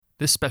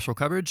This special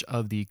coverage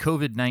of the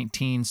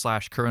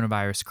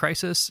COVID-19/coronavirus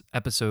crisis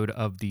episode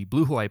of the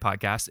Blue Hawaii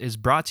podcast is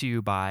brought to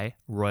you by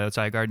Royal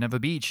Thai Garden of a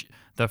Beach,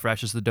 the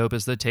freshest, the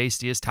dopest, the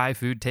tastiest Thai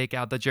food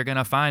takeout that you're going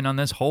to find on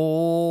this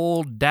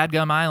whole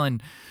dadgum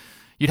island.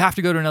 You'd have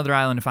to go to another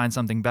island to find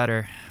something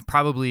better,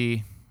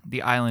 probably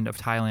the island of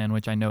Thailand,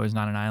 which I know is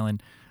not an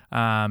island.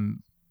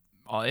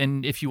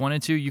 And if you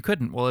wanted to, you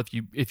couldn't. Well, if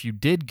you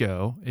did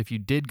go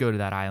to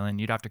that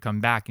island, you'd have to come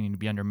back and you'd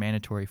be under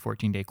mandatory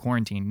 14-day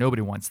quarantine.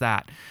 Nobody wants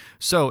that.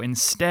 So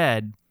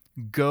instead,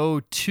 go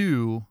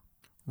to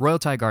Royal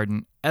Thai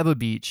Garden, Eva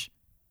Beach,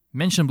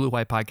 mention Blue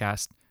Hawaii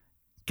Podcast,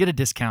 get a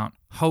discount.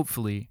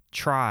 Hopefully,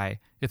 try.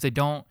 If they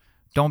don't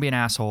be an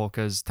asshole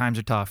because times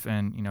are tough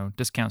and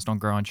discounts don't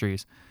grow on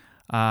trees.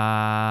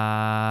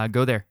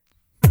 Go there.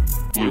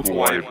 Blue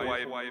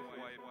Hawaii.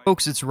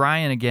 Folks, it's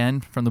Ryan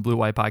again from the Blue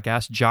Hawaii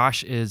Podcast.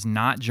 Josh is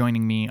not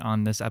joining me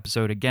on this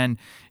episode again.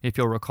 If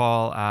you'll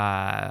recall,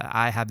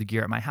 I have the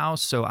gear at my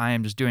house, so I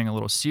am just doing a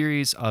little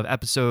series of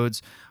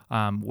episodes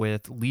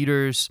with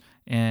leaders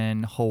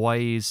in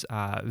Hawaii's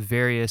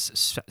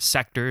various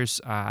sectors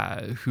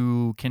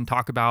who can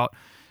talk about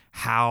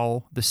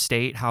how the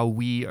state, how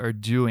we are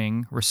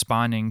doing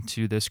responding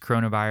to this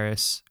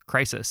coronavirus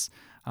crisis.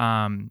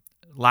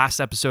 Last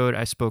episode,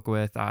 I spoke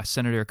with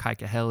Senator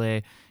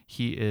Kauai.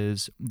 He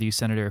is the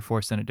senator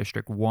for Senate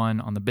District 1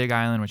 on the Big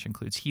Island, which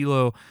includes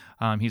Hilo.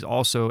 He's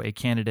also a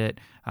candidate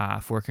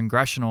for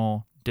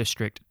Congressional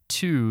District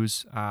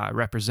 2's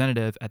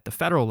representative at the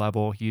federal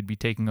level. He'd be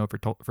taking over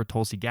for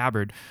Tulsi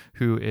Gabbard,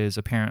 who is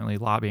apparently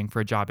lobbying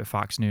for a job at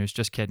Fox News.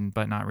 Just kidding,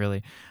 but not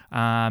really.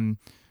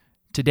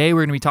 Today,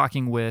 we're going to be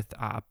talking with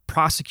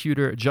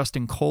Prosecutor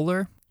Justin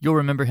Kollar. You'll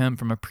remember him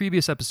from a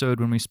previous episode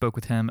when we spoke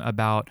with him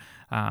about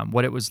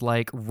what it was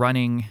like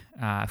running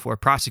for a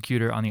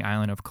prosecutor on the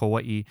island of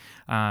Kauai.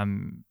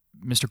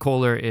 Mr.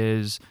 Kollar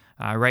is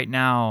right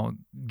now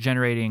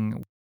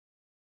generating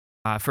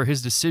for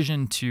his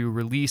decision to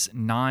release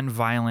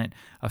nonviolent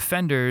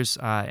offenders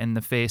in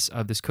the face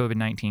of this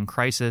COVID-19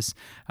 crisis,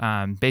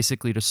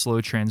 basically to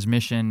slow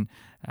transmission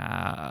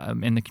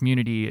in the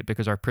community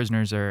because our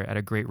prisoners are at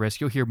a great risk.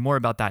 You'll hear more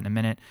about that in a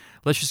minute.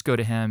 Let's just go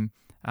to him.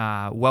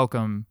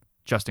 Welcome,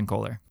 Justin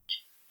Kollar.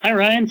 Hi,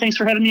 Ryan. Thanks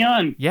for having me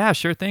on. Yeah,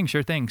 sure thing.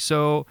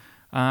 So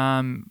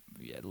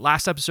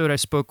last episode, I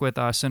spoke with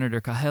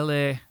Senator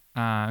Kai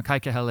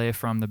Kahele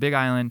from the Big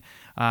Island.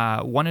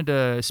 Wanted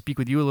to speak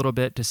with you a little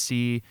bit to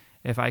see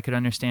if I could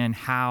understand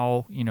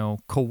how,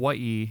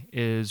 Kauai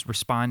is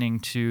responding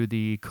to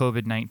the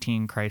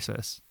COVID-19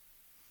 crisis.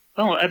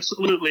 Oh,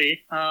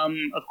 absolutely.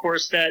 Of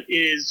course, that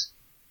is,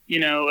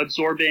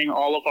 absorbing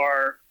all of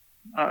our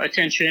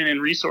attention and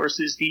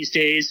resources these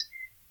days.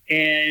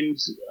 And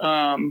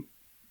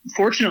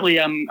fortunately,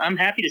 I'm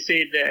happy to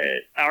say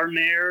that our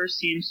mayor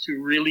seems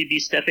to really be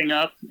stepping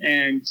up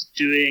and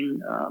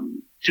doing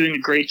a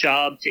great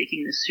job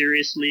taking this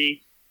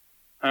seriously,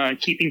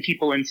 keeping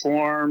people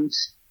informed,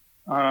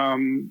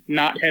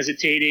 not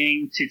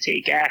hesitating to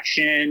take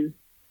action.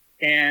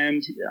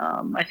 And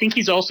I think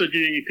he's also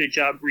doing a good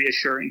job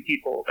reassuring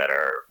people that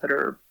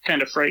are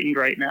kind of frightened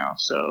right now.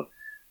 So,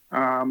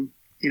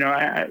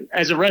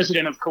 as a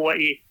resident of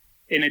Kauai,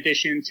 in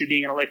addition to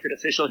being an elected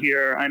official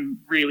here, I'm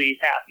really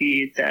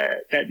happy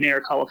that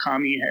Mayor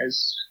Kawakami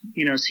has,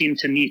 seemed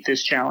to meet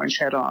this challenge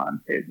head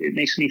on. It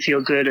makes me feel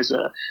good as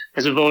a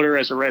voter,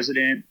 as a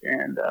resident,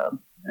 and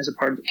as a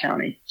part of the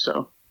county.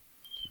 So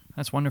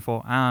that's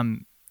wonderful.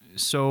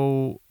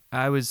 So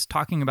I was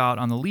talking about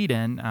on the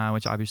lead-in,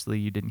 which obviously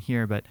you didn't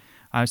hear, but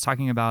I was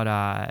talking about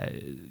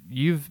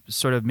you've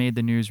sort of made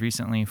the news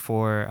recently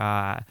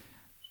for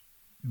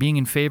being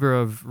in favor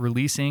of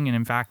releasing and,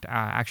 in fact,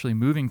 actually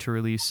moving to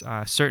release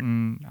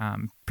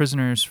certain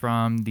prisoners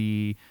from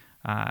the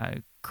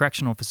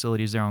correctional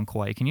facilities there on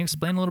Kauai. Can you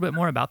explain a little bit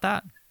more about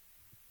that?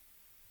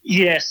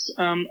 Yes.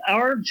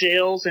 Our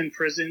jails and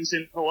prisons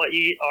in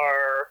Hawaii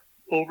are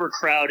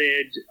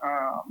overcrowded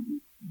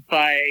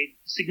by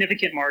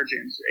significant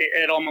margins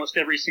at almost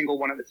every single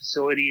one of the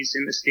facilities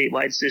in the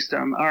statewide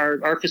system.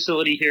 Our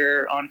facility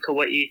here on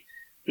Kauai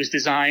was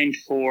designed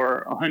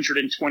for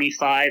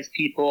 125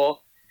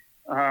 people.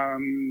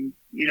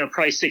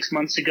 Probably 6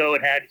 months ago,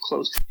 it had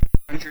close to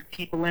 100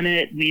 people in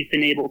it. We've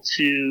been able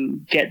to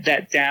get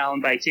that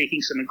down by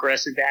taking some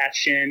aggressive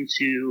action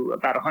to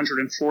about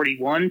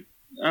 141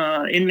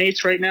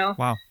 inmates right now.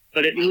 Wow.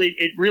 But it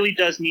really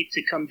does need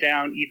to come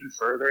down even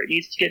further. It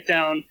needs to get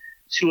down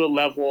to a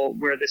level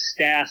where the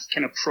staff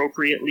can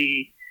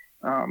appropriately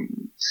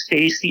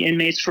space the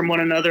inmates from one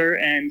another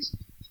and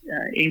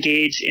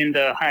engage in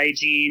the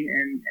hygiene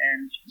and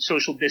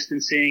social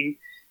distancing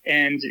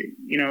and,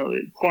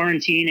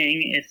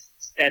 quarantining if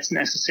that's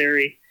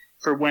necessary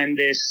for when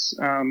this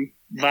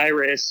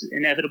virus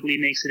inevitably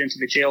makes it into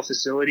the jail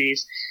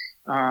facilities.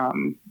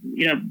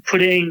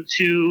 Putting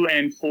 2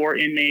 and 4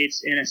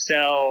 inmates in a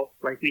cell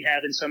like we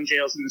have in some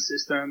jails in the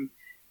system,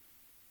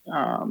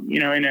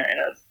 in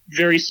a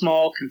very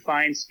small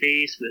confined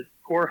space with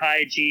poor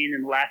hygiene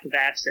and lack of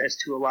access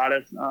to a lot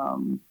of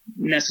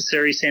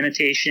necessary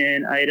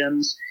sanitation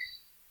items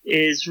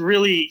is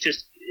really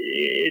just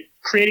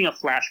creating a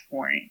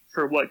flashpoint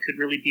for what could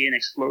really be an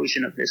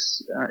explosion of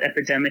this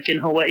epidemic in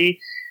Hawaii.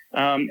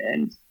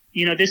 And,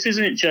 this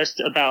isn't just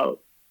about,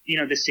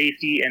 the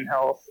safety and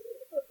health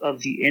of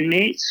the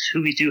inmates,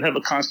 who we do have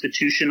a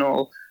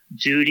constitutional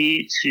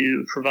duty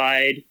to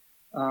provide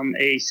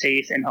a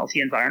safe and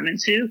healthy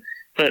environment to,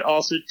 but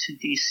also to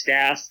the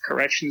staff,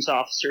 corrections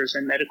officers,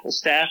 and medical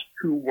staff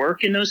who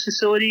work in those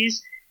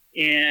facilities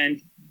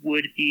and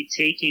would be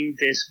taking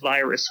this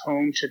virus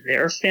home to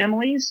their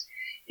families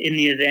in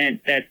the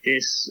event that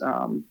this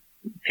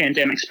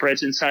pandemic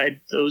spreads inside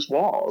those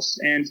walls.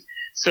 And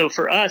so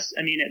for us,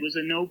 it was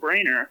a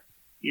no-brainer,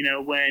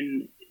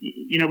 when,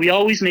 we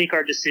always make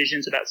our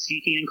decisions about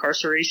seeking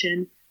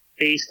incarceration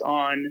based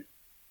on,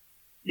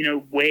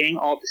 weighing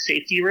all the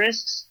safety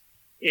risks.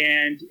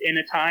 And in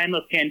a time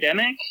of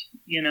pandemic,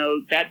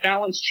 that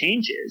balance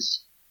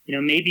changes.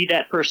 Maybe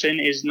that person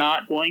is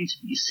not going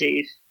to be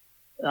safe.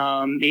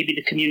 Maybe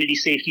the community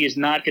safety is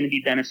not going to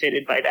be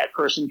benefited by that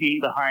person being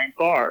behind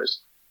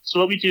bars. So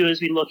what we do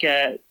is we look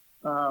at,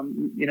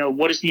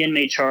 what is the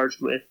inmate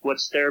charged with?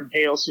 What's their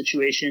bail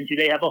situation? Do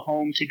they have a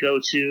home to go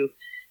to?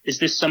 Is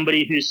this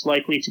somebody who's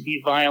likely to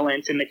be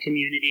violent in the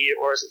community,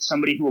 or is it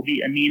somebody who will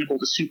be amenable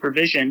to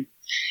supervision?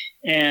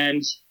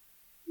 And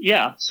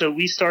so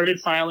we started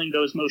filing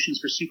those motions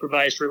for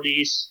supervised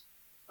release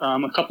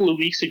a couple of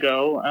weeks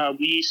ago.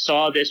 We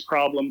saw this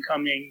problem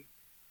coming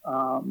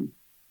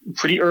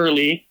pretty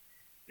early.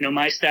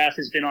 My staff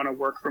has been on a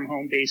work from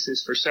home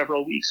basis for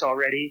several weeks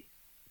already.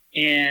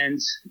 And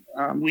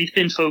we've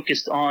been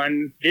focused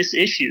on this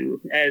issue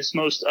as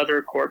most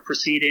other court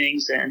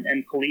proceedings and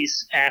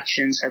police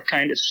actions have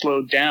kind of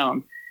slowed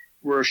down.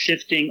 We're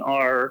shifting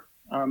our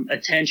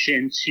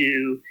attention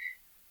to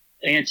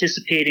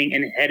anticipating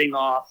and heading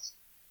off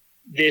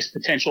this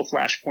potential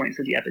flashpoint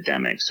for the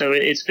epidemic. So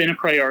it's been a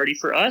priority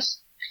for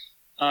us.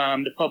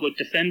 The public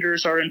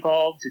defenders are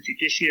involved. The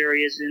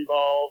judiciary is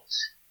involved.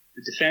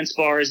 The defense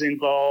bar is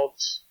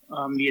involved.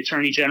 The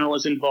attorney general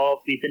is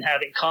involved. We've been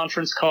having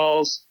conference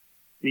calls.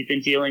 We've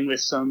been dealing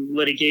with some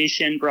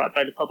litigation brought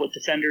by the public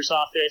defender's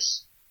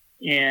office.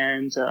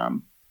 And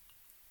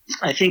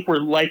I think we're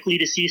likely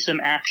to see some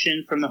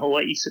action from the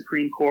Hawaii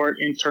Supreme Court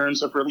in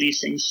terms of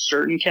releasing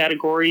certain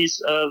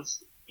categories of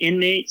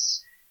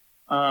inmates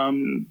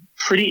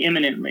pretty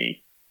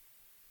imminently.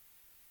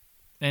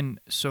 And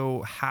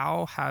so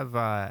how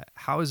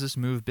has this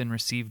move been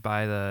received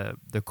by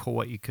the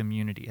Kauai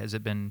community? Has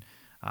it been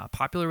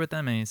popular with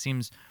them? It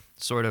seems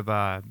sort of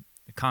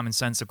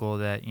commonsensical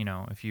that,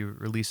 if you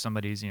release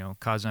somebody's,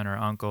 cousin or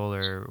uncle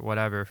or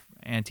whatever,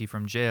 auntie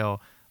from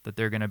jail, that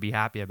they're going to be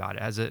happy about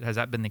it. Has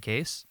that been the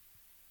case?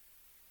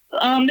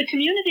 The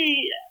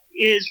community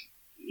is,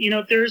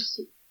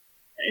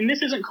 and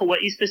this isn't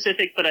Kauai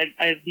specific, but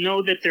I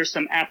know that there's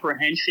some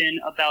apprehension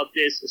about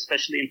this,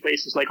 especially in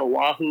places like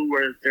Oahu,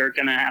 where they're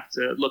going to have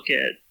to look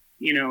at,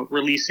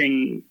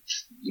 releasing,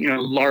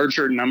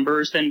 larger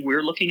numbers than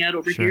we're looking at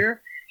over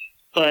here.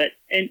 But,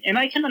 and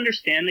I can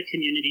understand the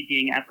community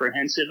being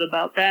apprehensive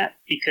about that,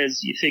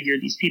 because you figure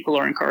these people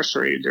are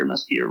incarcerated, there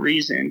must be a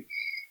reason.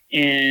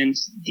 And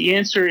the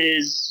answer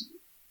is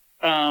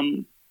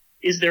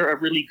there a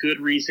really good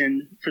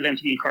reason for them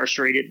to be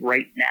incarcerated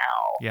right now?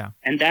 Yeah.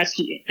 And that's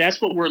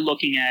what we're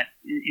looking at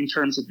in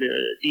terms of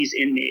these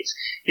inmates.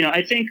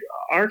 I think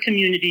our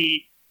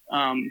community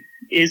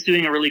is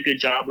doing a really good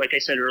job, like I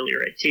said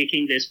earlier, at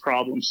taking this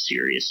problem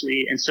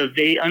seriously. And so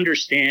they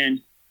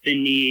understand the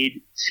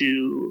need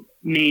to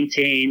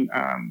maintain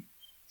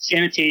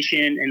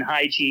sanitation and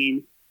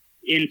hygiene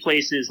in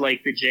places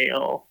like the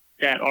jail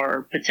that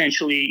are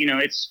potentially,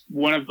 it's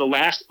one of the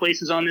last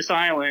places on this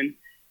island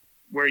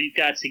where you've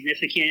got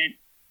significant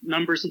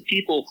numbers of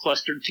people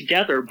clustered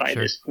together by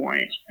this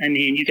point.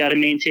 You got to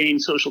maintain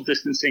social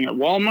distancing at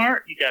Walmart.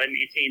 You got to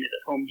maintain it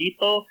at Home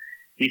Depot.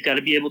 We've got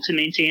to be able to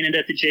maintain it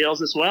at the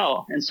jails as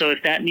well. And so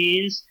if that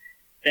means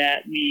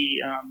that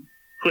we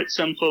put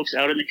some folks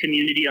out in the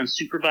community on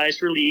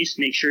supervised release,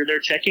 make sure they're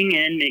checking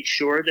in, make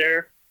sure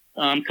they're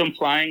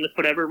complying with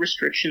whatever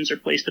restrictions are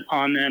placed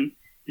upon them.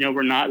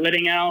 We're not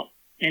letting out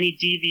any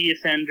DV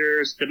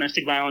offenders,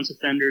 domestic violence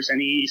offenders,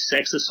 any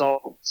sex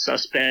assault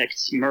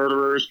suspects,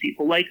 murderers,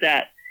 people like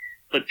that.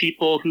 But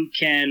people who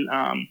can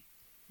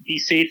be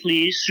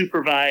safely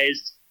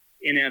supervised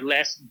in a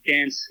less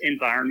dense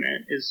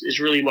environment is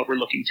really what we're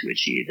looking to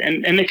achieve.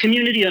 And the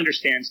community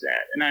understands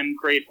that. And I'm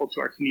grateful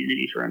to our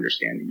community for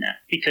understanding that,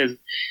 because,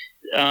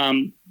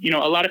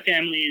 a lot of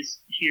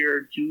families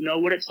here do know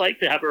what it's like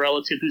to have a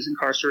relative who's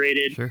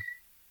incarcerated. Sure.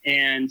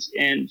 And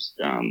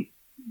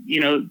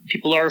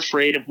people are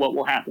afraid of what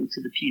will happen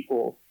to the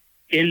people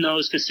in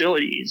those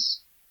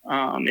facilities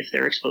if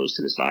they're exposed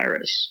to this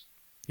virus.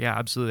 Yeah,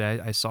 absolutely.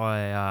 I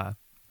saw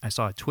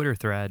a Twitter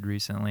thread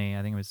recently,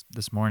 I think it was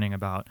this morning,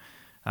 about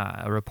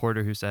a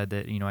reporter who said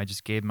that, I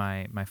just gave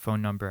my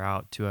phone number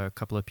out to a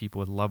couple of people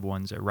with loved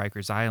ones at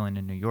Rikers Island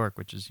in New York,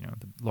 which is,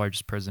 the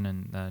largest prison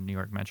in the New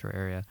York metro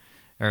area,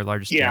 or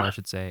largest jail, I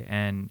should say.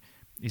 And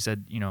he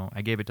said,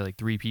 I gave it to like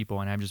 3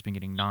 people, and I've just been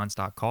getting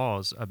nonstop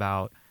calls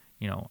about,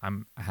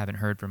 I haven't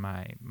heard from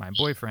my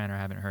boyfriend, or I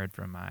haven't heard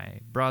from my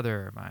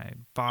brother, or my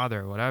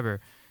father, or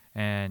whatever.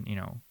 And,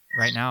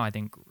 right now, I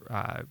think,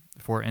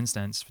 for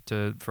instance,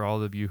 for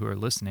all of you who are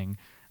listening,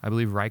 I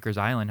believe Rikers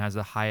Island has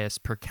the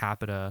highest per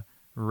capita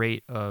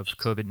rate of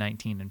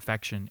COVID-19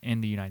 infection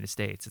in the United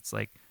States. It's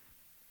like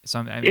It's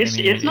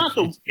it not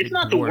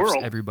the dwarfs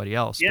world. everybody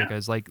else, Yeah.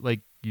 because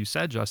like you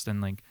said, Justin,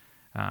 like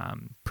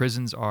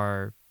prisons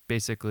are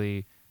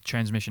basically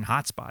transmission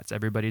hotspots.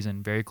 Everybody's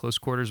in very close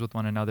quarters with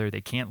one another.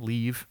 They can't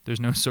leave. There's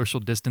no social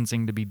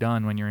distancing to be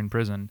done when you're in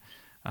prison,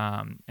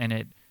 and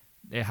it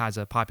has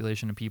a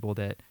population of people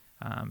that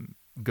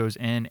goes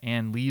in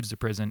and leaves the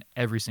prison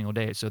every single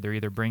day. So they're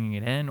either bringing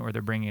it in or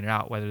they're bringing it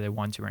out, whether they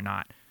want to or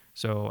not.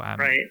 So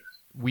Right.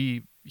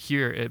 we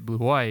here at Blue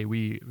Hawaii,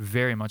 we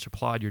very much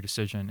applaud your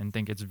decision and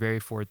think it's very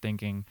forward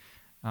thinking.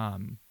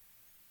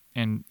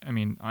 And I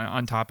mean,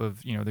 on top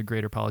of, the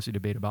greater policy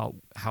debate about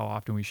how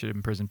often we should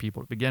imprison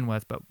people to begin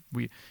with, but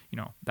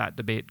that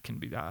debate can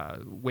be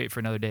wait for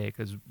another day,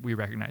 because we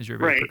recognize you're a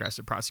very Right.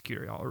 progressive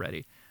prosecutor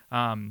already.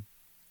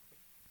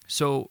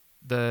 So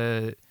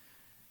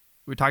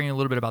we're talking a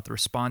little bit about the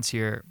response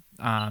here.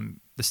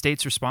 The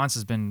state's response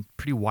has been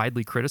pretty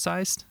widely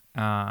criticized,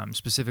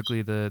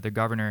 specifically the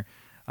governor.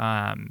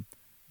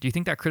 Do you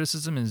think that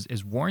criticism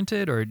is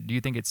warranted, or do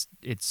you think it's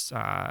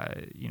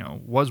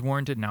was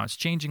warranted, now it's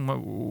changing?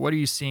 What are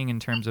you seeing in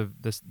terms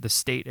of the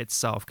state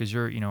itself? Because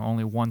you're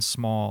only one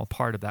small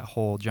part of that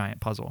whole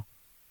giant puzzle.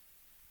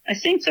 I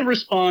think the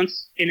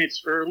response in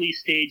its early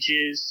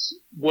stages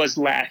was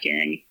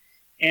lacking,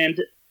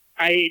 and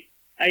I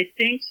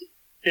think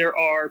there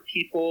are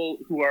people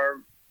who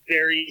are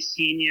very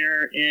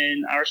senior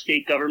in our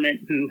state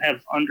government who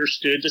have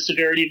understood the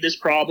severity of this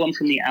problem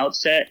from the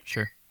outset.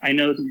 Sure. I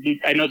know the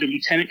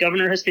lieutenant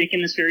governor has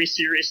taken this very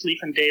seriously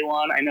from day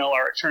one. I know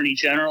our attorney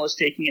general is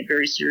taking it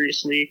very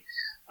seriously.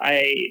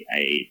 I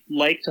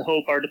like to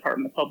hope our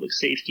Department of Public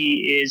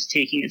Safety is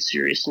taking it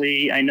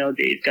seriously. I know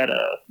they've got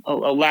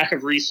a lack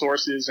of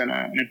resources and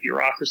a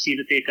bureaucracy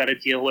that they've got to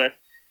deal with.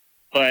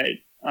 But,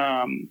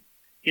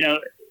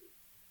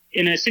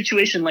 in a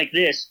situation like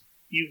this,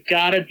 you've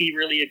got to be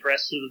really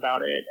aggressive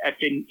about it at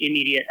the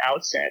immediate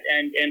outset.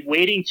 And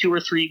waiting 2 or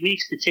 3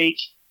 weeks to take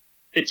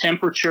the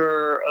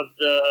temperature of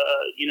the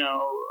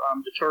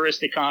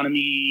tourist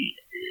economy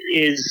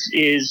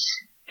is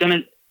going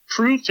to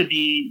prove to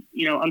be,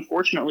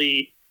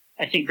 unfortunately,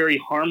 I think very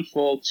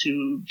harmful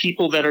to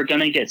people that are going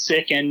to get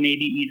sick and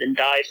maybe even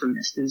die from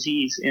this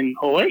disease in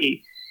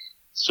Hawaii.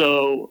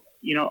 So,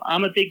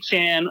 I'm a big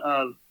fan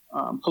of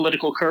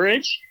political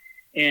courage.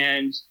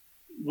 And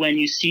when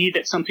you see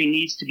that something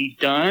needs to be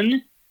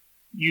done,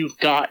 you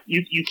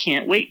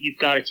can't wait. You've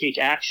got to take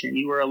action.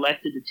 You were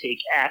elected to take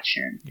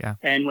action. Yeah.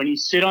 And when you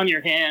sit on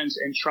your hands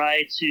and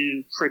try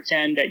to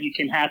pretend that you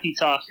can happy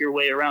talk your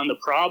way around the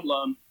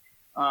problem,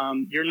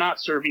 you're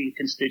not serving the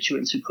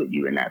constituents who put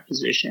you in that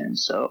position.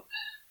 So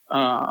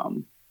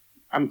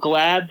I'm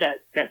glad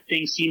that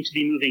things seem to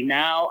be moving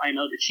now. I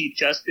know the Chief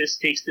Justice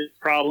takes this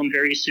problem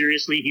very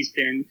seriously. He's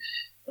been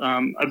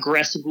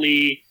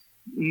aggressively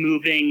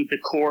moving the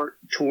court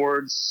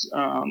towards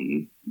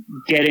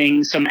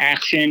getting some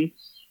action,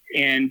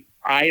 and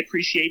I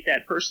appreciate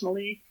that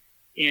personally.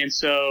 And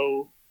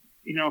so,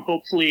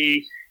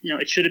 hopefully,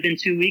 it should have been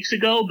 2 weeks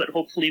ago, but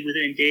hopefully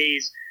within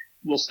days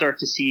we'll start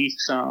to see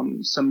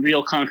some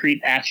real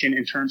concrete action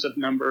in terms of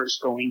numbers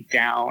going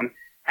down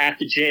at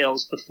the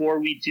jails before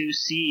we do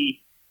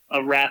see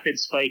a rapid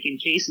spike in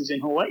cases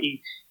in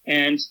Hawaii.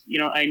 And,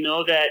 I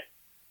know that,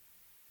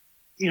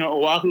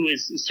 Oahu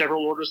is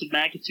several orders of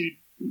magnitude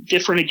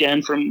different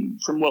again from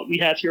what we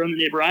have here on the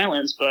neighbor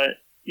islands, but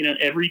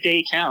every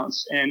day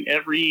counts, and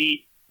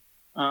every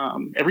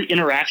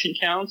interaction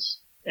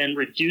counts, and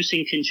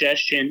reducing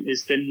congestion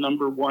is the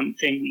number one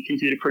thing we can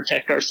do to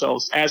protect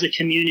ourselves as a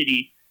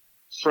community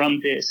from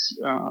this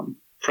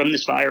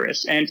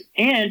virus.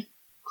 And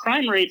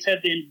crime rates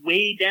have been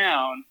way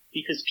down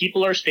because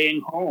people are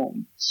staying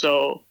home.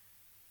 So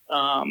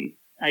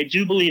I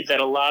do believe that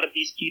a lot of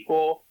these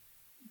people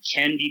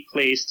can be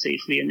placed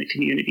safely in the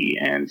community,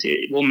 and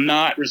it will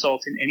not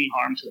result in any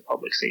harm to the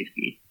public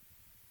safety.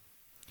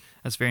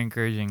 That's very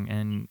encouraging,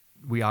 and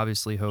we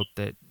obviously hope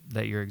that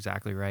you're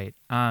exactly right.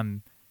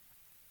 One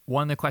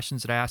of the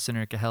questions that I asked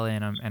Senator Kahele,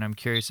 and I'm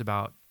curious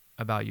about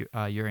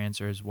your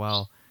answer as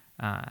well.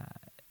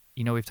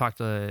 We've talked.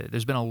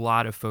 There's been a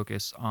lot of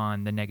focus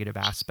on the negative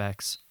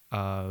aspects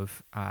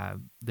of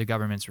the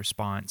government's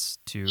response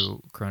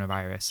to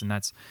coronavirus, and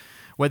that's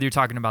whether you're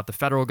talking about the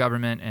federal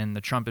government and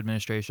the Trump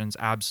administration's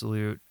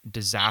absolute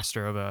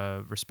disaster of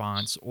a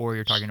response, or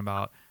you're talking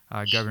about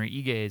Governor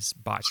Ige's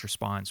botched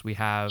response.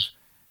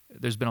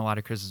 There's been a lot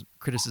of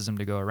criticism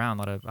to go around,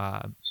 a lot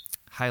of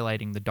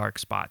highlighting the dark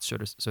spots,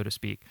 so to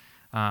speak.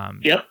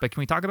 Yep. But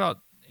can we talk about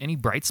any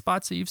bright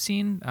spots that you've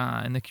seen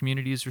in the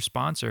community's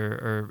response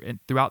or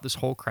throughout this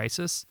whole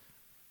crisis?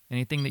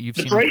 Anything that you've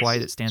seen in Kauai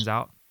that stands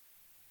out?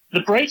 The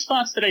bright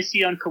spots that I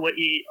see on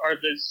Kauai are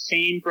the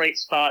same bright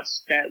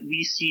spots that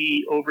we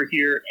see over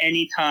here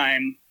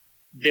anytime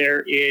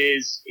there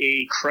is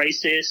a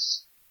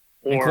crisis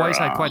And Or Kauai's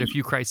had quite a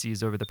few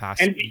crises over the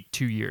past and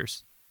 2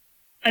 years.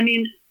 I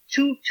mean,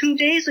 two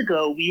days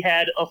ago we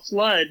had a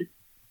flood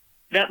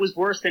that was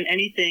worse than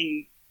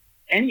anything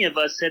any of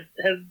us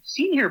have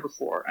seen here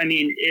before. I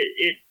mean,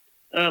 it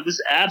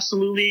was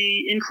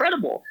absolutely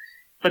incredible.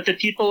 But the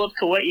people of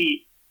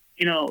Kauai,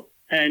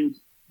 and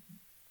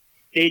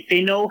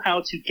they know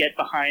how to get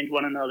behind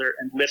one another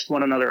and lift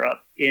one another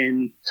up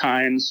in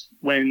times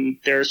when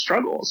there's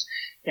struggles.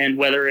 And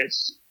whether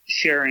it's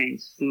sharing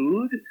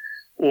food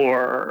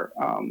or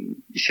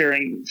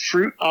sharing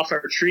fruit off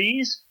our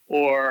trees,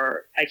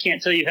 or I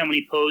can't tell you how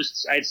many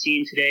posts I've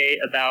seen today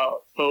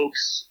about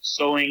folks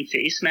sewing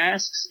face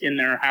masks in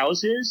their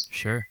houses.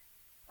 Sure.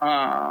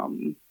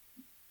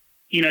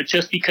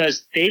 Just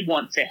because they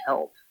want to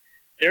help.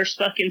 They're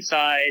stuck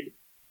inside.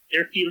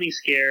 They're feeling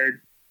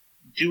scared.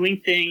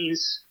 Doing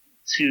things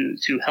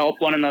to help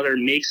one another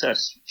makes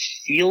us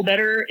feel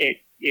better. It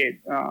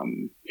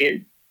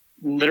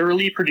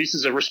literally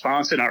produces a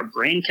response in our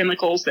brain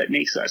chemicals that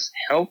makes us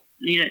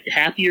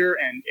happier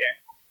and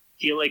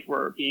feel like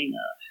we're being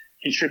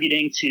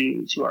contributing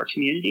to our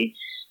community.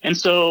 And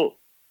so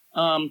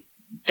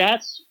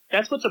that's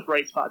what's a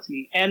bright spot to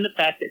me. And the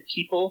fact that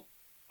people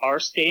are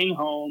staying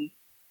home,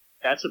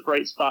 that's a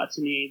bright spot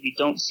to me. We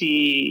don't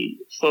see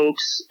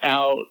folks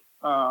out,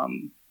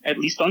 at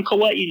least on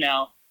Kauai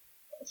now,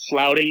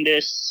 flouting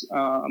this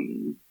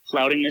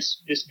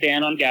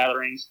ban on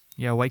gatherings.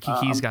 Yeah,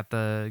 Waikiki's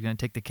gonna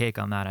take the cake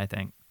on that, I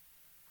think.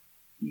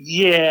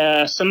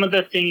 Yeah, some of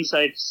the things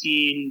I've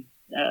seen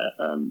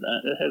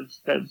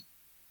have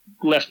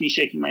left me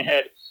shaking my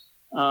head.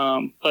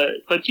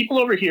 But people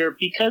over here,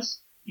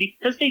 because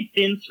they've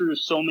been through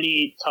so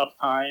many tough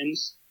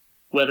times,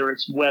 whether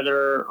it's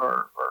weather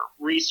or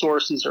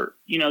resources, or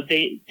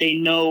they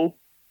know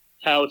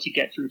how to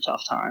get through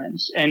tough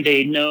times, and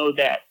they know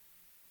that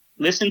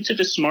listen to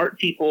the smart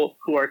people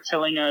who are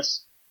telling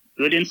us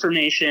good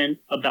information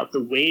about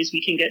the ways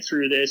we can get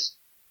through this.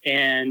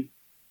 And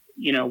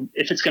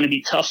if it's going to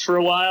be tough for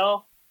a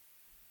while,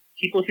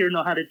 people here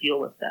know how to deal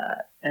with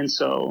that. And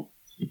so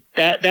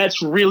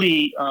that's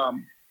really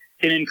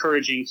been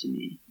encouraging to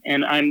me,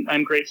 and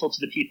I'm grateful to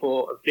the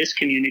people of this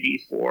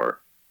community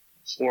for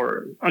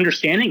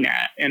understanding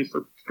that and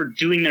for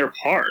doing their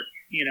part.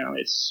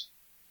 It's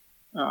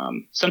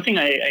something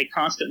I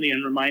constantly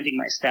am reminding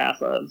my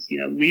staff of.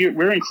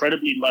 We're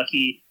incredibly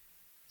lucky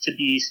to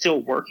be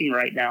still working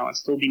right now and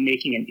still be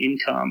making an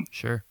income.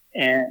 Sure.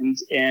 And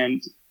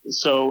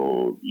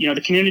so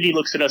the community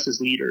looks at us as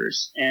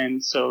leaders,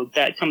 and so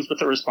that comes with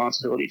the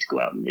responsibility to go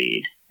out and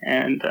lead.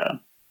 And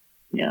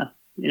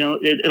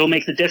it'll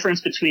make the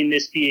difference between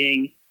this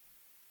being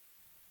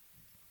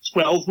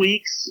 12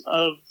 weeks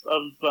of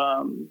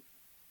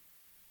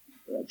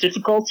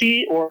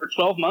difficulty or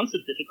 12 months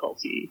of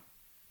difficulty.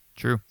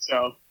 True.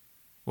 So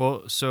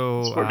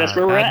that's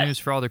where we're at. Bad news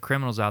for all the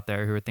criminals out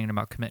there who are thinking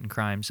about committing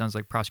crime. Sounds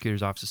like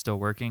prosecutor's office is still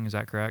working. Is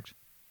that correct?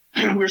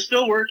 We're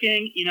still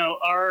working.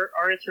 Our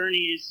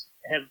attorneys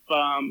have,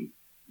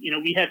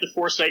 we had the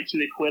foresight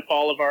to equip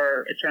all of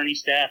our attorney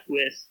staff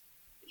with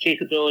the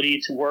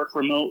capability to work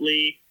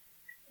remotely.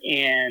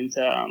 And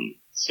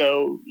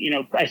so,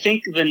 I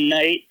think the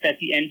night that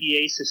the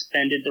NBA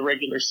suspended the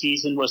regular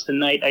season was the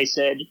night I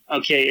said,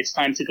 okay, it's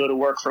time to go to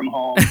work from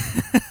home.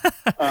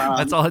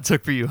 That's all it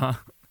took for you, huh?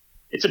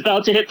 It's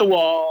about to hit the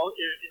wall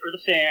or the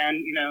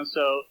fan,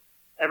 so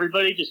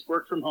everybody just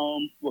work from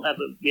home. We have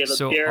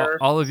a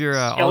bear. All of your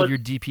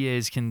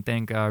DPAs can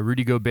thank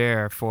Rudy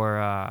Gobert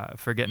for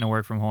getting to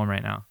work from home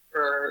right now.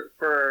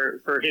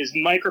 For his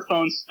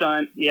microphone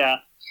stunt, yeah.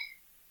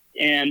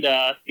 And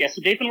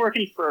so they've been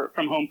working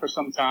from home for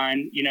some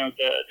time.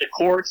 The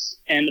courts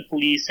and the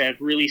police have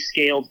really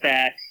scaled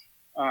back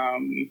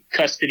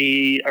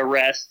custody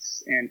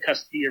arrests and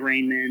custody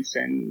arraignments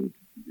and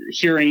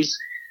hearings.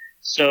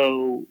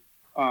 So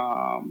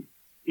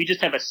we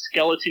just have a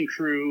skeleton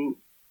crew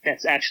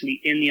that's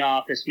actually in the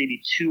office,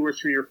 maybe 2 or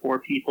 3 or 4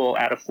 people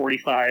out of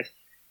 45,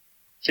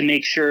 to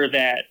make sure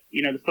that,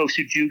 the folks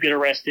who do get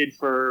arrested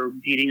for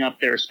beating up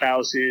their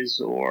spouses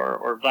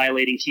or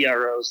violating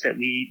TROs, that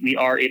we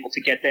are able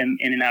to get them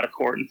in and out of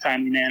court in a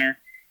timely manner.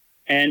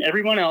 And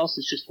everyone else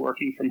is just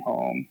working from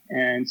home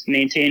and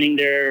maintaining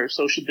their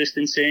social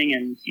distancing.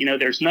 And,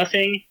 there's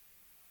nothing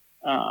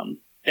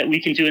that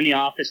we can do in the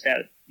office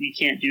that we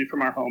can't do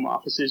from our home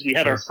offices. We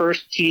had our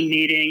first team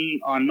meeting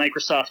on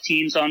Microsoft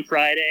Teams on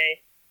Friday,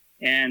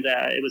 and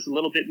it was a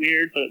little bit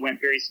weird, but it went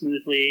very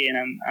smoothly.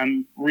 And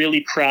I'm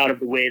really proud of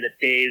the way that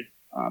they've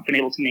been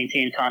able to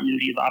maintain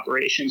continuity of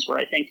operations, where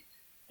I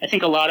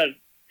think a lot of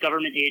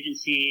government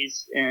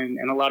agencies and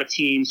a lot of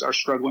teams are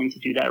struggling to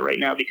do that right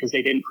now because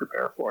they didn't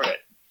prepare for it.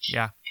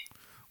 Yeah.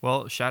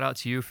 Well, shout out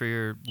to you for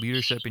your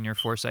leadership and your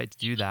foresight to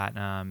do that.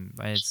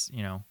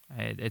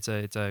 It's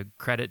a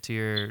credit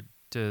to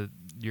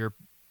your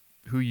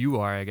who you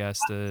are, I guess,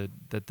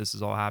 that this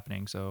is all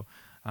happening. So,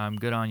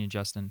 good on you,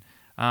 Justin.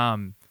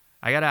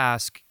 I gotta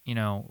ask,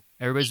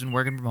 everybody's been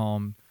working from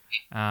home.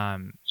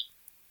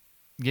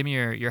 Give me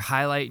your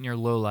highlight and your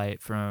low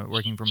light from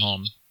working from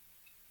home.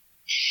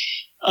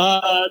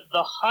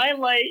 The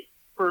highlight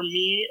for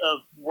me of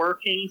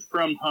working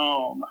from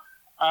home.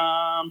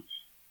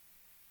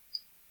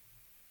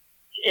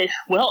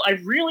 Well, I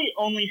really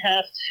only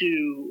have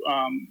to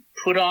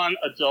put on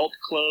adult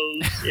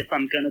clothes if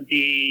I'm going to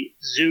be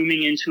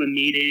Zooming into a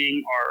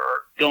meeting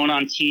or going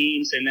on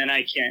Teams, and then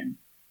I can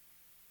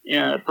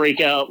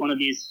break out one of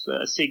these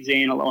Sig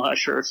Zane Aloha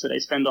shirts that I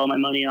spend all my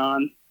money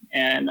on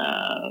and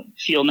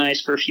feel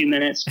nice for a few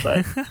minutes.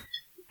 But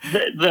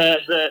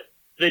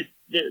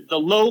the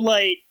low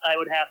light, I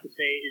would have to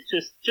say,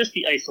 is just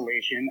the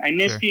isolation. I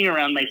miss being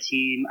around my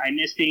team. I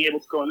miss being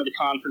able to go into the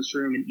conference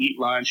room and eat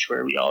lunch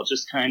where we all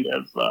just kind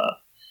of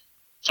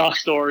talk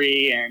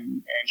story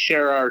and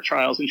share our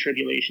trials and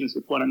tribulations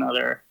with one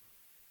another.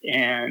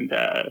 And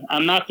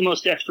I'm not the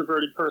most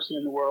extroverted person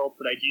in the world,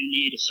 but I do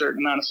need a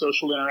certain amount of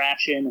social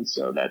interaction, and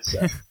so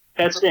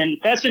that's been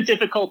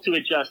difficult to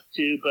adjust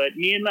to. But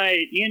me and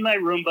my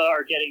Roomba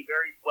are getting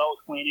very well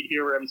acquainted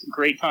here. We're having some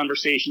great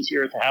conversations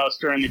here at the house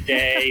during the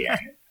day. And,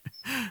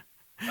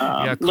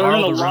 yeah,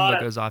 Carl the Roomba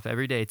goes off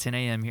every day, 10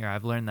 a.m. here.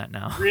 I've learned that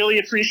now. Really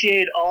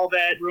appreciate all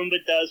that Roomba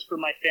does for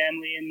my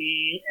family and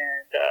me,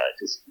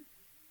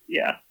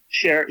 and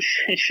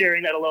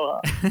sharing that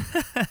aloha.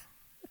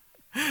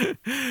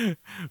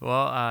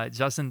 Well,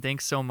 Justin,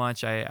 thanks so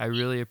much. I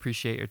really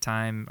appreciate your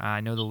time. I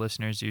know the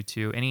listeners do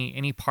too.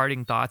 Any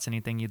parting thoughts?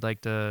 Anything you'd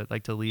like to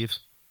leave?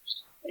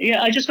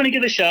 Yeah, I just want to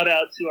give a shout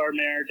out to our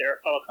mayor,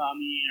 Derek Kawakami,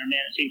 our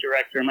managing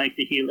director, Mike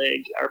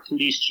DeHelig, our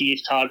police chief,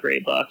 Todd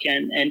Graybuck,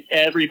 and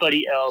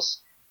everybody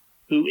else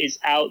who is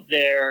out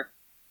there,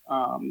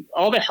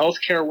 all the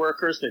healthcare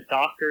workers, the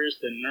doctors,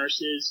 the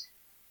nurses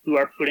who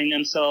are putting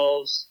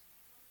themselves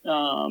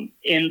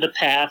in the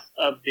path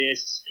of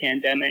this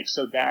pandemic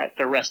so that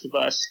the rest of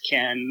us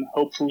can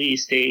hopefully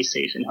stay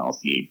safe and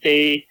healthy.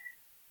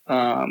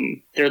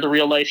 They're the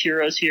real life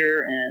heroes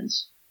here, and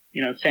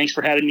thanks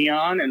for having me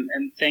on, and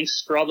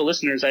thanks for all the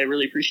listeners. I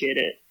really appreciate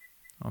it.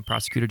 Well,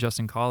 Prosecutor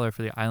Justin Kollar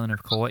for the island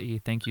of Kauai,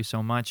 thank you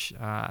so much.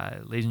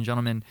 Ladies and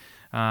gentlemen,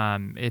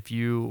 if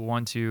you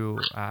want to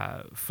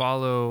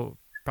follow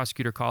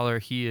Prosecutor Kollar,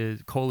 he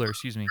is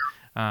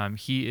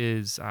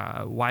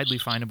widely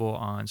findable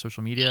on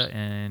social media,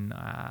 and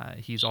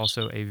he's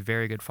also a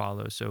very good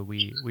follow, so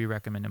we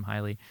recommend him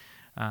highly.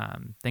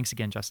 Thanks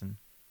again, Justin.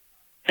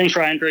 Thanks,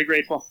 Ryan. Very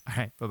grateful. All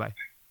right, bye-bye.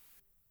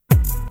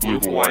 Blue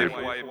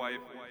Hawaii.